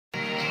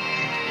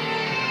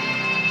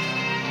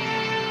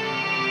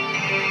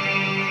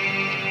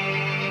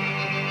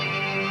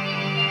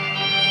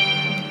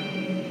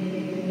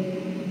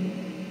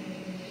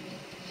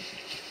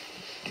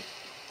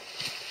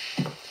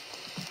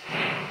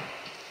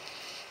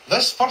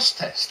This first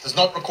test does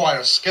not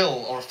require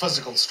skill or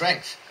physical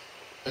strength.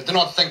 But do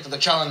not think that the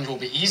challenge will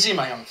be easy,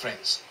 my young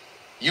friends.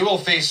 You will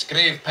face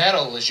grave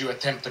peril as you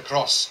attempt to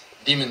cross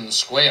Demon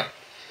Square.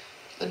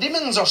 The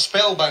demons are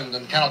spellbound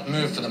and cannot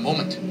move for the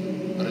moment.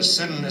 But as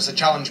soon as the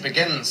challenge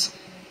begins,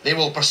 they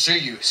will pursue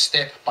you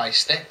step by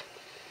step.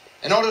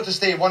 In order to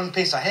stay one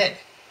pace ahead,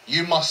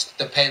 you must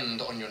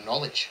depend on your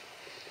knowledge.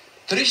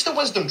 To reach the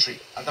wisdom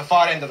tree at the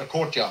far end of the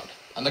courtyard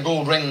and the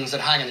gold rings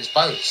that hang in its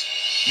boughs,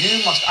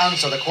 you must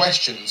answer the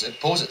questions it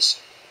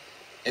poses.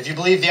 If you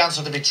believe the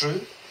answer to be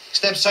true,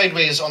 step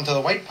sideways onto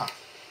the white path.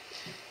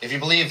 If you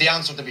believe the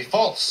answer to be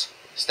false,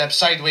 step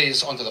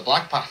sideways onto the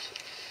black path.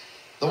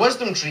 The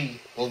wisdom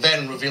tree will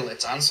then reveal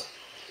its answer.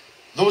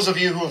 Those of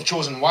you who have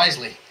chosen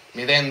wisely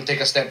may then take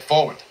a step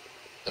forward.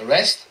 The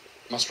rest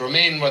must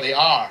remain where they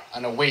are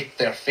and await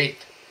their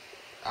fate.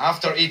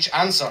 After each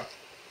answer,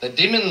 the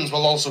demons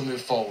will also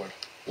move forward,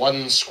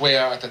 one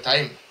square at a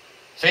time.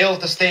 Fail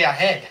to stay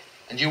ahead,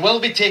 and you will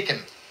be taken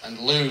and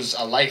lose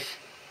a life.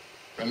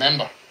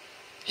 Remember,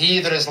 he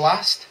that is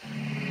last,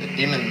 the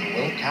demon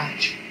will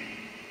catch.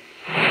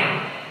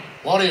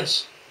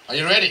 Warriors, are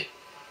you ready?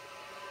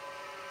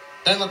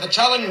 Then let the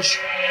challenge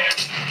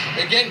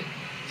begin.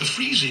 The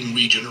freezing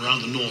region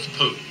around the North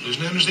Pole is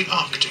known as the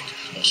Arctic,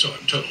 or so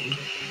I'm told.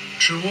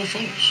 True or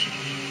false?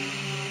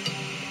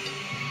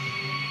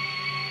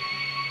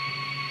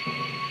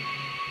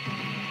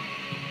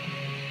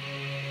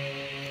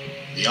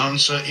 The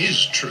answer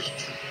is true.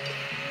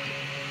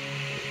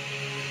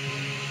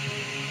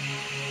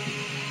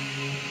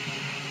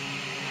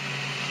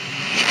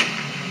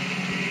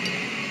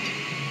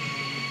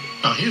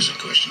 Now here's a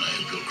question I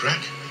hope you'll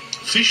crack.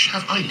 Fish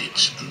have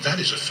eyelids, and that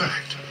is a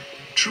fact.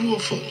 True or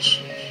false?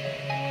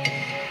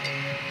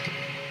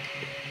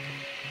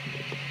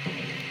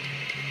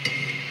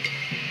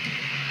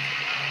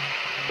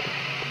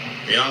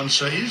 The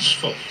answer is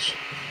false.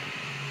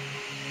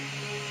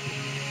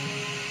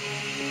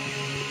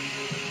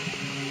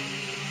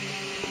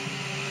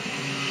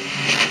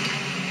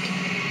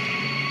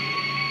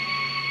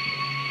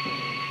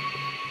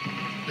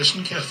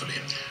 Listen carefully.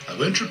 I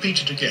won't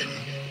repeat it again.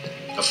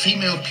 A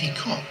female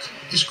peacock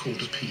is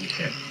called a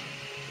peahen.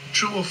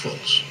 True or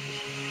false?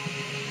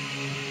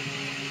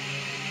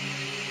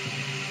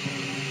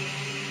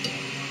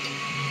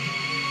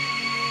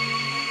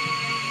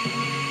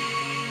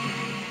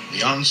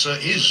 The answer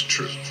is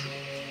true.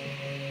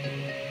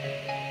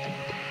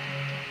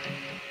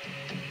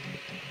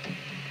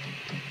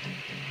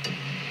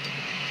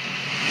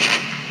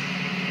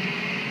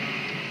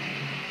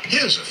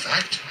 Here's a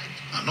fact.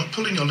 I'm not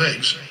pulling your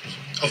legs.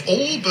 Of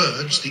all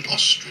birds, the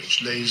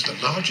ostrich lays the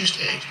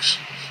largest eggs.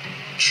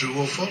 True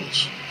or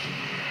false?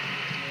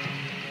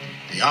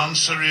 The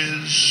answer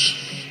is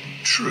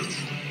true.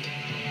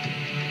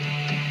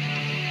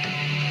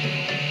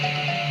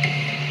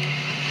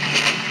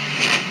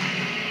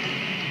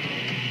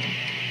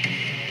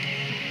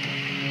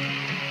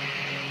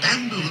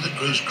 Bamboo that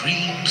grows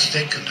green,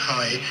 thick and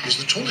high is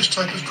the tallest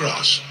type of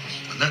grass,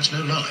 and that's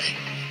no lie.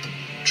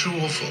 True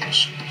or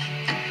false?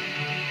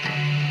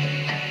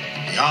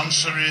 The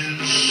answer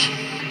is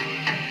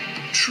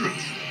true.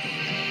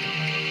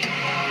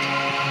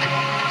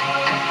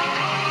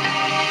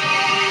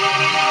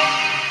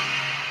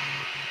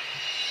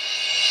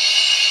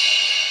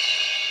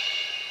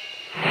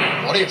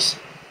 Warriors,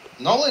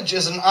 knowledge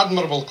is an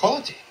admirable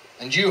quality,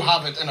 and you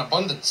have it in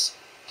abundance.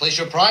 Place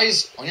your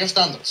prize on your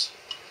standards.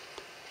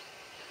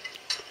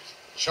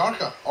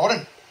 Sharka,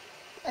 Orin,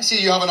 I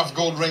see you have enough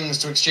gold rings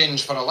to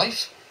exchange for a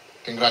life.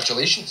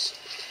 Congratulations.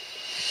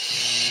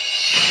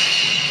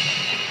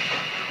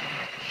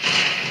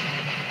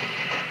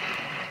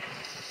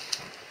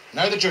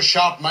 Now that your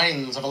sharp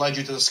minds have allowed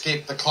you to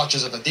escape the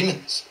clutches of the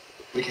demons,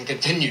 we can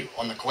continue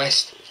on the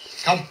quest.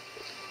 Come.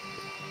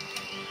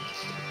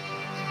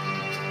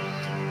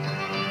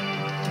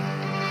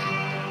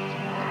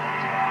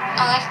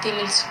 I left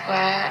Demon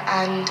Square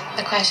and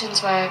the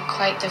questions were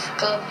quite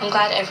difficult. I'm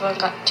glad everyone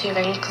got 2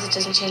 rings because it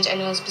doesn't change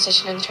anyone's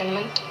position in the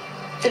tournament.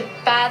 The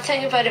bad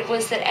thing about it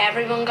was that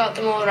everyone got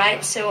them all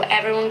right, so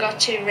everyone got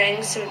 2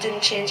 rings, so it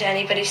didn't change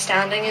anybody's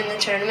standing in the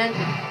tournament.